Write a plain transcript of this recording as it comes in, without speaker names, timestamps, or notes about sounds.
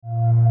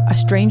a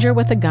stranger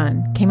with a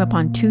gun came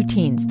upon two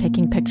teens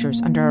taking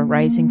pictures under a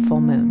rising full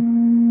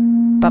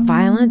moon. But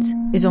violence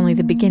is only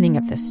the beginning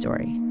of this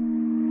story.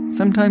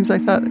 Sometimes I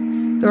thought,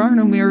 there are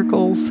no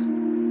miracles.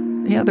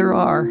 Yeah, there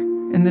are,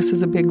 and this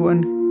is a big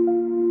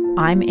one.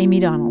 I'm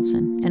Amy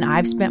Donaldson, and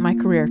I've spent my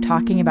career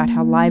talking about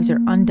how lives are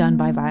undone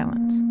by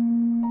violence.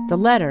 The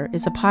Letter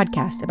is a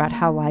podcast about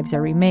how lives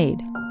are remade.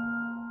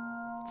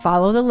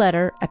 Follow The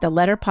Letter at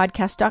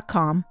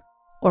theletterpodcast.com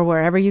or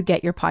wherever you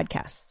get your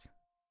podcasts.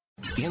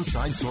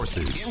 Inside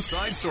Sources.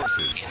 Inside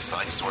Sources.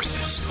 Inside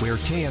Sources. Where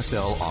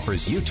KSL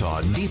offers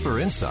Utah deeper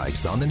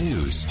insights on the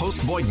news.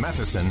 Host Boyd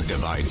Matheson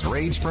divides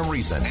rage from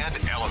reason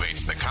and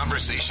elevates the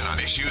conversation on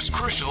issues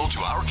crucial to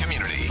our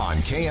community. On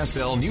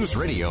KSL News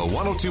Radio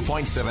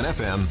 102.7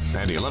 FM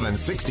and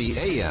 1160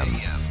 AM.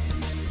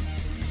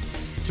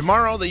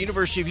 Tomorrow, the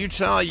University of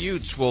Utah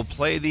Utes will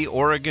play the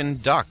Oregon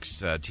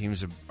Ducks.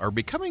 Teams are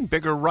becoming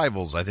bigger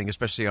rivals, I think,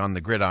 especially on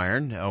the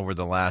gridiron over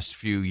the last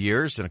few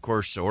years. And, of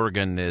course,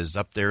 Oregon is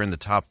up there in the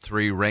top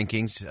 3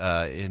 rankings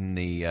in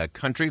the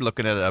country,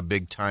 looking at a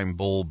big-time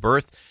bowl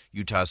berth.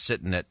 Utah's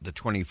sitting at the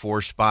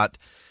 24 spot.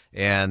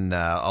 And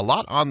a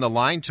lot on the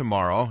line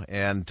tomorrow.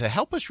 And to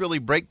help us really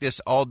break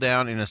this all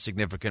down in a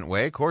significant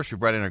way, of course, we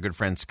brought in our good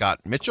friend Scott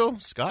Mitchell.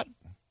 Scott?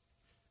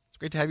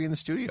 Great to have you in the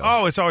studio.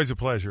 Oh, it's always a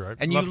pleasure.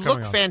 And you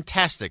look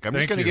fantastic. I'm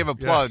just going to give a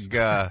plug.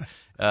 Yes.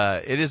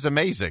 It is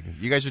amazing.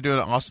 You guys are doing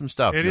awesome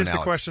stuff. It is the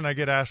question I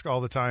get asked all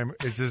the time.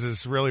 Does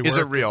this really work? Is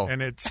it real?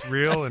 And it's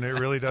real, and it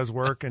really does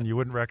work, and you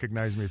wouldn't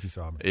recognize me if you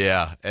saw me.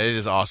 Yeah, it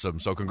is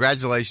awesome. So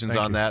congratulations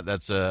on that.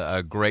 That's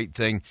a great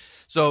thing.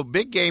 So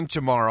big game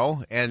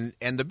tomorrow, and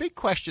the big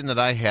question that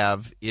I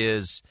have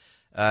is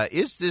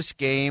this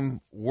game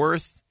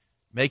worth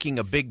making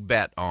a big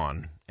bet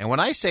on? And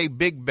when I say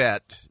big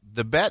bet,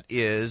 the bet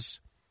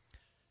is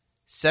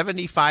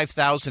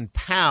 75,000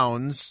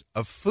 pounds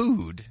of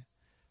food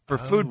for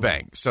food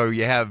bank. So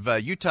you have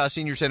Utah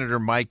Senior Senator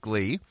Mike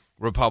Lee,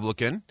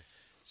 Republican,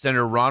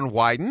 Senator Ron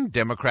Wyden,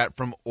 Democrat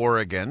from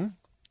Oregon,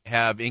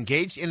 have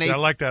engaged in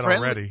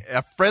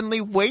a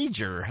friendly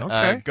wager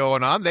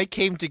going on. They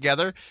came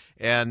together,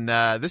 and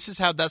this is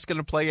how that's going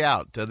to play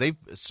out.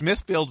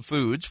 Smithfield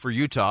Foods for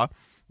Utah,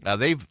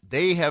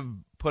 they have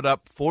put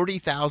up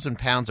 40,000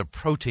 pounds of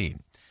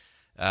protein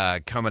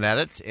coming at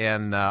it.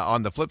 And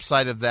on the flip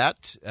side of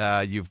that,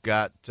 you've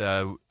got,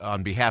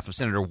 on behalf of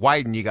Senator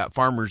Wyden, you got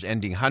Farmers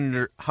Ending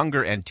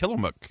Hunger and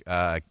Tillamook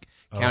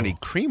County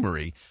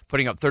Creamery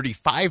putting up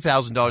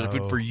 $35,000 of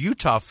food for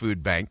Utah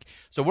Food Bank.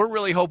 So we're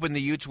really hoping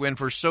the Utes win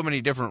for so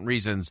many different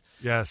reasons.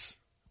 Yes.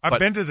 I've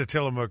been to the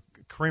Tillamook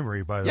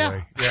Creamery, by the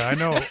way. Yeah, I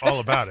know all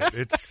about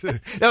it.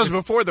 That was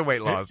before the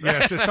weight loss.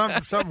 Yes, it's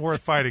something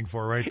worth fighting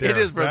for right there. It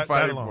is worth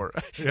fighting for.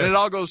 Yes. And it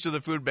all goes to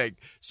the food bank.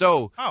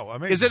 So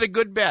is it a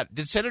good bet?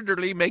 Did Senator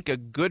Lee make a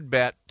good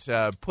bet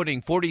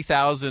putting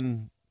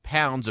 40,000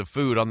 pounds of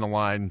food on the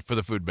line for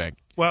the food bank?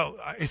 Well,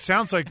 it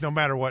sounds like no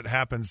matter what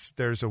happens,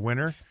 there's a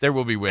winner. There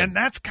will be win. And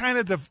that's kind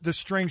of the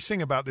strange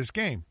thing about this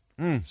game.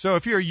 So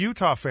if you're a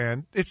Utah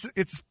fan,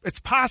 it's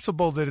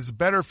possible that it's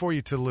better for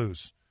you to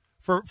lose.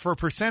 For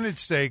percentage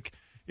sake,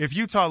 if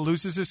Utah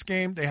loses this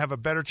game, they have a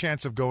better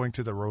chance of going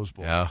to the Rose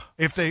Bowl than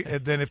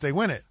if they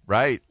win it.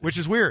 Right. Which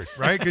is weird,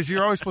 right? Because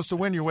you're always supposed to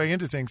win your way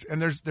into things.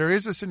 And there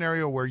is a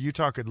scenario where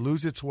Utah could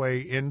lose its way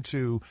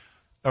into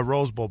a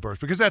Rose Bowl berth,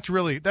 because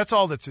that's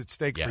all that's at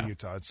stake for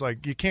Utah. It's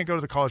like you can't go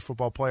to the college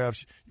football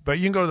playoffs, but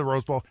you can go to the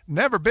Rose Bowl.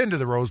 Never been to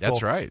the Rose Bowl.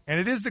 That's right. And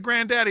it is the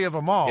granddaddy of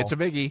them all. It's a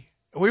biggie.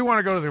 We want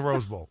to go to the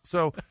Rose Bowl.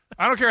 So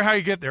I don't care how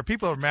you get there.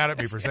 People are mad at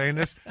me for saying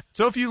this.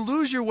 So if you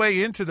lose your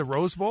way into the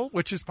Rose Bowl,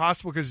 which is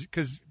possible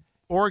because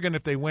Oregon,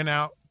 if they win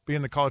out, be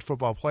in the college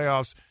football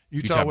playoffs,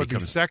 Utah would be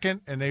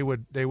second, and they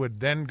would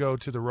then go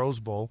to the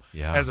Rose Bowl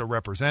as a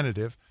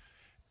representative.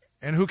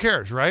 And who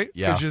cares, right?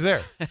 Because you're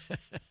there.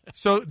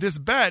 So this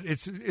bet,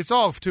 it's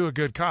all to a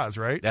good cause,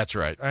 right? That's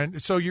right.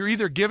 And so you're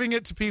either giving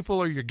it to people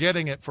or you're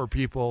getting it for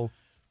people.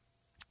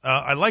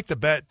 I like the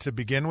bet to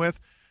begin with.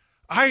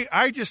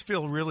 I just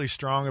feel really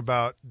strong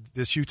about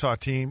this Utah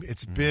team.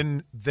 It's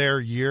been their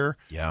year.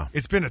 Yeah.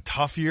 It's been a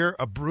tough year,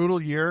 a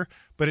brutal year,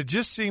 but it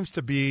just seems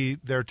to be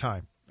their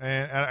time.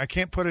 And I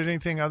can't put it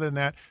anything other than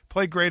that.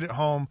 Play great at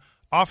home.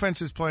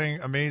 Offense is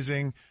playing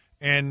amazing.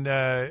 And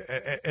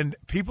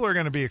people are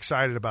going to be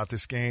excited about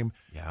this game.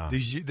 Yeah.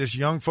 This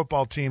young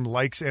football team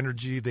likes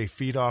energy. They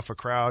feed off a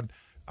crowd.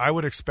 I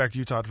would expect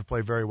Utah to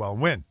play very well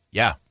and win.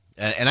 Yeah.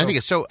 And I think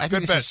it's so. I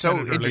think this is so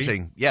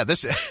interesting. Lee. Yeah,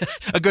 this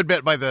a good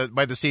bet by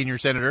the senior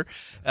senator.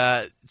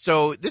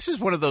 So this is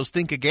one of those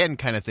think again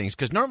kind of things,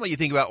 because normally you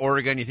think about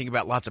Oregon, you think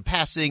about lots of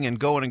passing and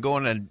going,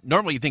 and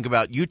normally you think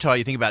about Utah,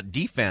 you think about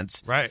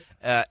defense, right?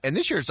 And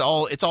this year it's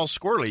all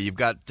squirrely. You've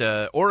got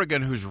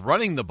Oregon, who's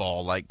running the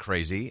ball like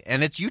crazy,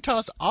 and it's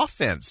Utah's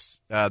offense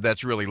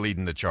that's really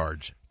leading the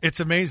charge. It's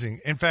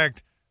amazing. In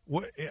fact,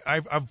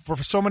 I've for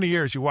so many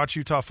years, you watch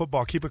Utah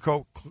football, keep it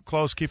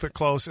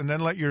close, and then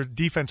let your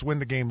defense win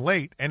the game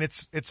late. And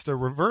it's the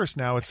reverse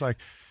now. It's like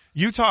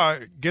Utah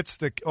gets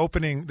the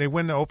opening, they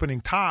win the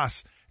opening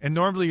toss, and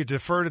normally you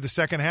defer to the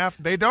second half.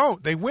 They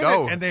don't. They win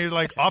it, and they're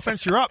like,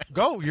 offense, you're up.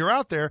 Go. You're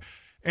out there.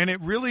 And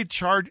it really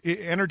it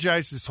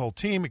energizes this whole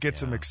team. It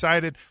gets them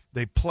excited.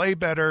 They play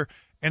better.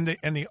 And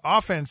the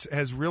offense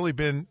has really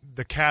been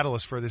the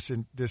catalyst for this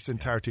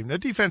entire team. The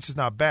defense is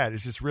not bad.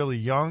 It's just really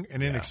young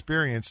and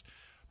inexperienced.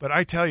 But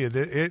I tell you,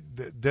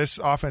 this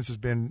offense has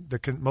been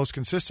the most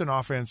consistent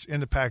offense in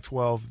the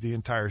Pac-12 the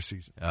entire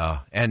season.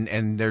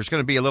 And there's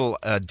going to be a little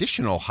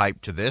additional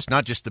hype to this,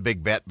 not just the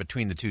big bet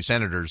between the two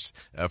senators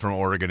from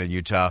Oregon and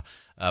Utah,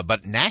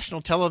 but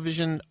national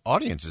television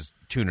audiences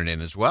tuning in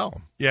as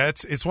well. Yeah,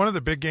 it's one of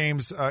the big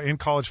games in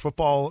college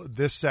football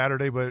this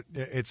Saturday, but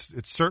it's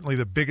certainly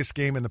the biggest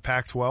game in the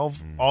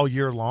Pac-12 all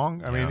year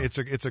long. I mean, it's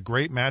a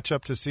great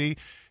matchup to see.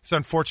 It's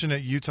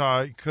unfortunate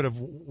Utah could have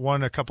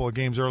won a couple of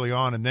games early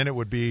on, and then it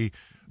would be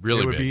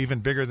be even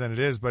bigger than it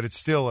is. But it's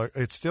still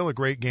a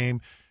great game.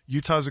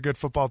 Utah's a good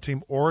football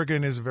team.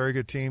 Oregon is a very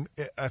good team.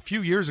 A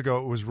few years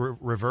ago, it was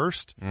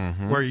reversed,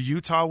 where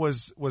Utah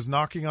was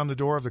knocking on the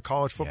door of the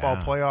college football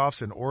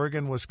playoffs, and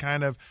Oregon was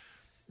kind of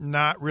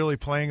not really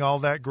playing all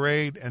that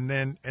great. And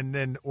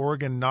then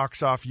Oregon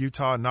knocks off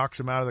Utah and knocks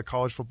them out of the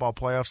college football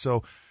playoffs.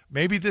 So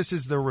maybe this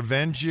is the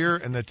revenge year,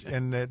 and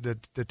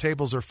the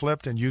tables are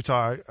flipped, and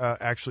Utah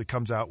actually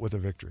comes out with a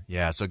victory.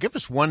 Yeah, so give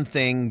us one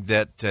thing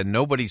that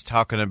nobody's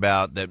talking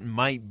about that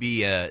might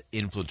be an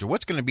influencer.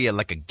 What's going to be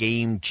like a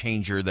game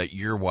changer that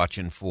you're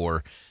watching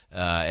for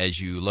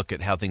as you look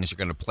at how things are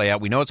going to play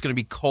out? We know it's going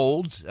to be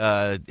cold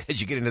as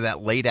you get into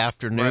that late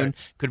afternoon. Right.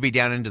 Could be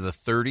down into the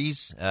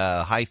 30s,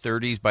 high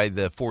 30s by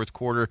the fourth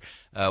quarter.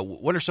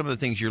 What are some of the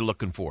things you're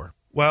looking for?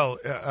 Well,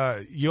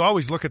 you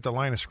always look at the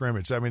line of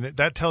scrimmage. I mean,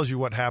 that tells you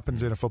what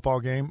happens in a football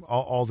game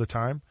all the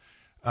time.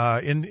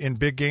 In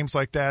big games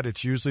like that,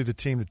 it's usually the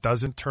team that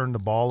doesn't turn the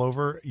ball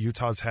over.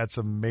 Utah's had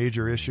some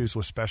major issues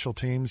with special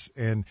teams,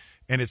 and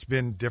it's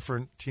been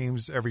different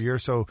teams every year,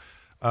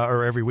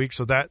 or every week.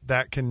 So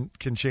that can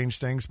change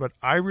things. But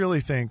I really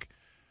think,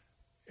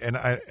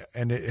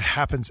 and it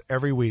happens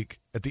every week,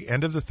 at the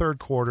end of the third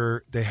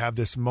quarter, they have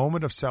this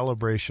moment of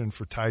celebration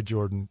for Ty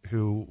Jordan,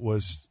 who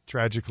was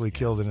tragically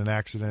killed in an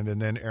accident,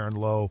 and then Aaron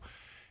Lowe,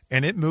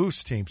 and it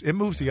moves teams. It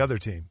moves the other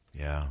team.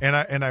 Yeah.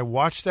 And I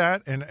watched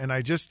that, and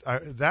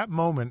that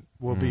moment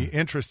will be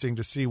interesting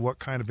to see what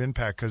kind of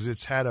impact, because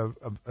it's had a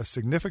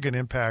significant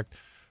impact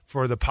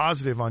for the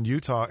positive on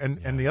Utah,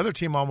 and the other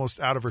team, almost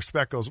out of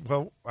respect, goes,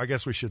 well, I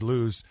guess we should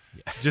lose,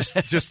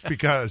 just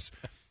because.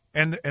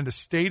 And the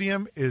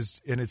stadium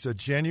it's a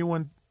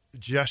genuine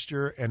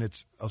gesture, and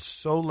it's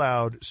so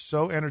loud,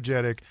 so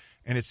energetic,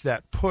 and it's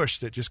that push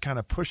that just kind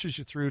of pushes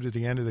you through to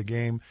the end of the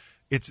game.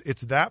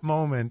 It's that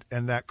moment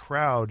and that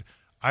crowd.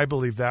 I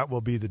believe that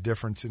will be the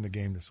difference in the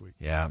game this week.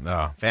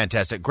 Yeah,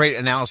 fantastic. Great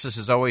analysis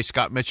as always,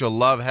 Scott Mitchell.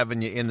 Love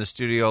having you in the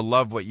studio.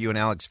 Love what you and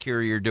Alex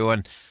Kirry are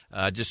doing.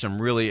 Just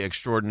some really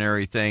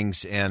extraordinary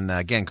things. And,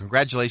 again,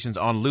 congratulations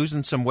on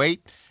losing some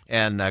weight.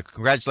 And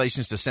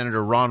congratulations to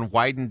Senator Ron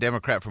Wyden,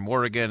 Democrat from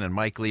Oregon, and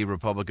Mike Lee,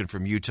 Republican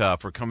from Utah,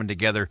 for coming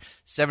together.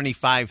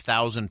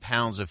 75,000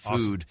 pounds of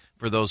food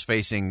for those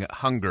facing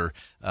hunger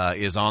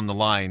is on the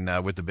line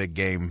with the big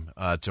game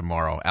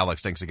tomorrow.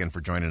 Alex, thanks again for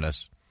joining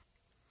us.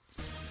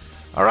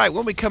 All right,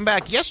 when we come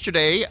back,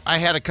 yesterday I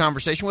had a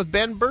conversation with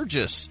Ben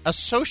Burgess, a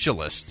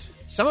socialist.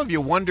 Some of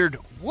you wondered,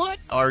 what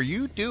are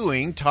you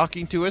doing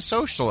talking to a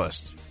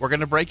socialist? We're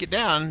going to break it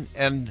down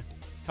and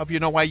help you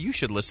know why you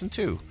should listen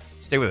too.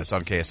 Stay with us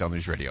on KSL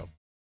News Radio.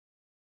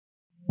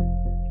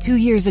 2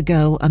 years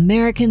ago,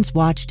 Americans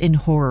watched in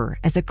horror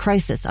as a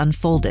crisis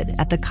unfolded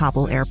at the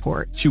Kabul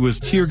airport. She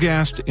was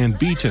tear-gassed and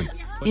beaten.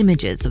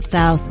 Images of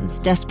thousands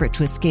desperate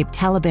to escape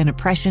Taliban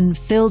oppression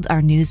filled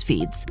our news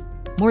feeds.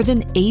 More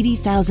than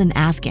 80,000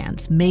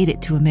 Afghans made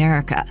it to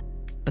America.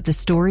 But the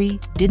story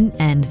didn't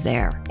end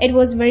there. It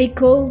was very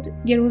cold.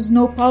 There was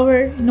no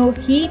power, no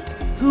heat.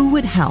 Who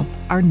would help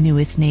our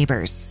newest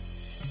neighbors?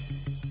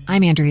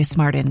 I'm Andrea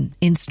Smartin.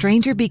 In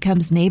Stranger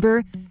Becomes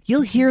Neighbor,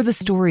 you'll hear the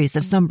stories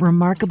of some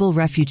remarkable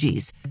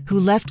refugees who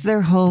left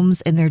their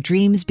homes and their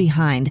dreams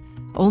behind,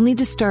 only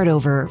to start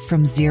over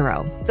from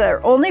zero.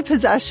 Their only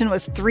possession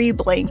was 3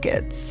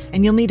 blankets.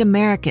 And you'll meet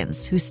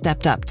Americans who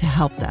stepped up to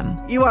help them.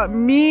 You want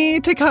me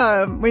to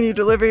come when you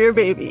deliver your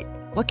baby.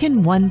 What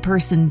can one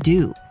person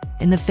do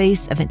in the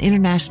face of an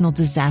international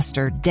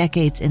disaster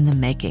decades in the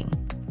making?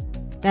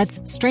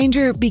 That's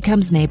Stranger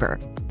Becomes Neighbor.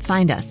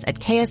 Find us at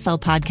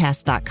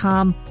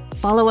kslpodcast.com.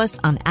 Follow us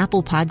on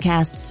Apple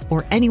Podcasts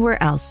or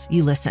anywhere else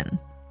you listen.